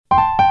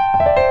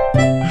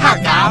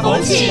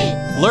风气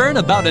Learn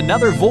about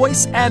another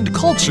voice and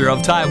culture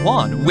of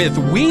Taiwan with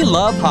We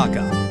Love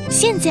Hakka.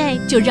 现在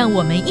就让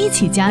我们一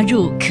起加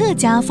入客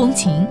家风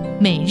情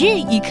每日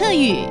一客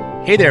语。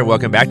Hey there,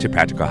 welcome back to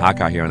Practical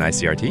Hakka here on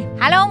ICRT.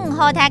 Hello， 你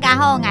好，大家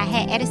好，我是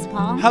Alice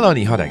Pong。Hello，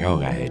 你好，大家好，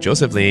我是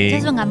Joseph Lee。这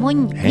是我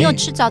们，你有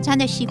吃早餐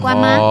的习惯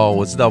吗？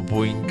我知道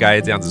不应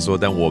该这样子说，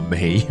但我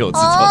没有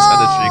吃早餐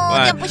的习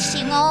惯。这不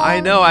行哦。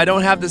I know, I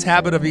don't have this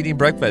habit of eating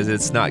breakfast.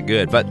 It's not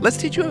good. But let's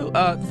teach you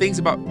things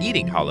about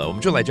eating. 好了，我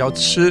们就来教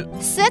吃。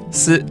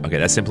吃 Okay,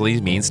 that simply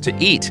means to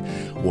eat.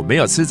 我没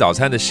有吃早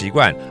餐的习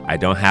惯。I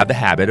don't have the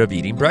habit of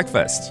eating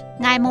breakfast.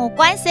 我冇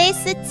關係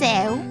食早。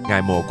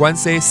我冇關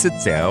係食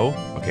早。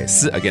Okay,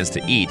 吃 against to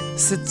eat.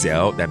 吃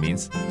早 that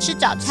means 吃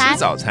早餐。吃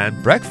早餐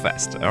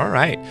breakfast. All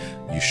right,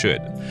 you should.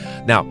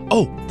 Now,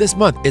 this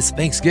month is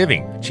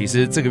Thanksgiving. 其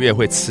實這個月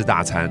會吃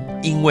大餐，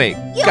因為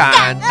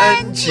感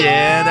恩節。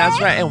That's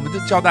right. 我們就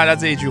教大家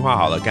這一句話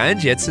好了。感恩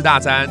節吃大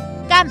餐。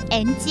感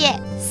恩節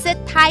食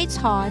大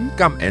餐。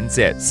感恩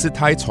節吃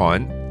大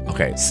餐。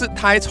OK， 吃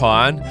大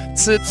餐，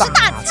吃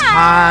大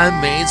餐，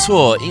没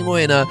错，因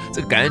为呢，这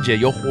个感恩节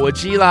有火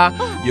鸡啦，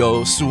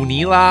有薯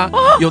泥啦，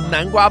有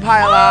南瓜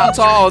派啦，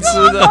超好吃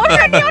的。口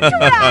水流出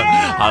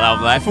来。好了，我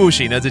们来复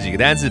习呢这几个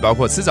单词，包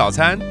括吃早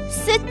餐，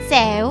吃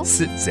早，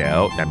吃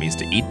早 ，that means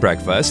to eat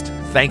breakfast.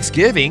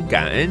 Thanksgiving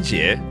感恩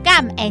节，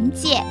感恩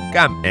节，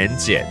感恩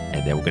节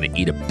 ，and then we're gonna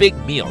eat a big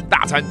meal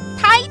大餐，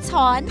大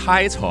餐，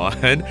大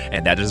餐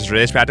 ，and that is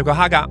today's practical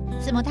Hakka。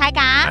什么大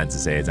家？按这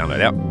些张来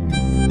了。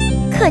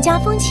客家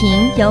风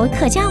情由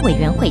客家委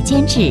员会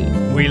监制。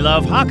We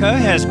Love Hakka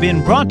has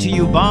been brought to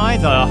you by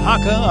the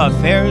Hakka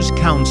Affairs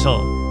Council.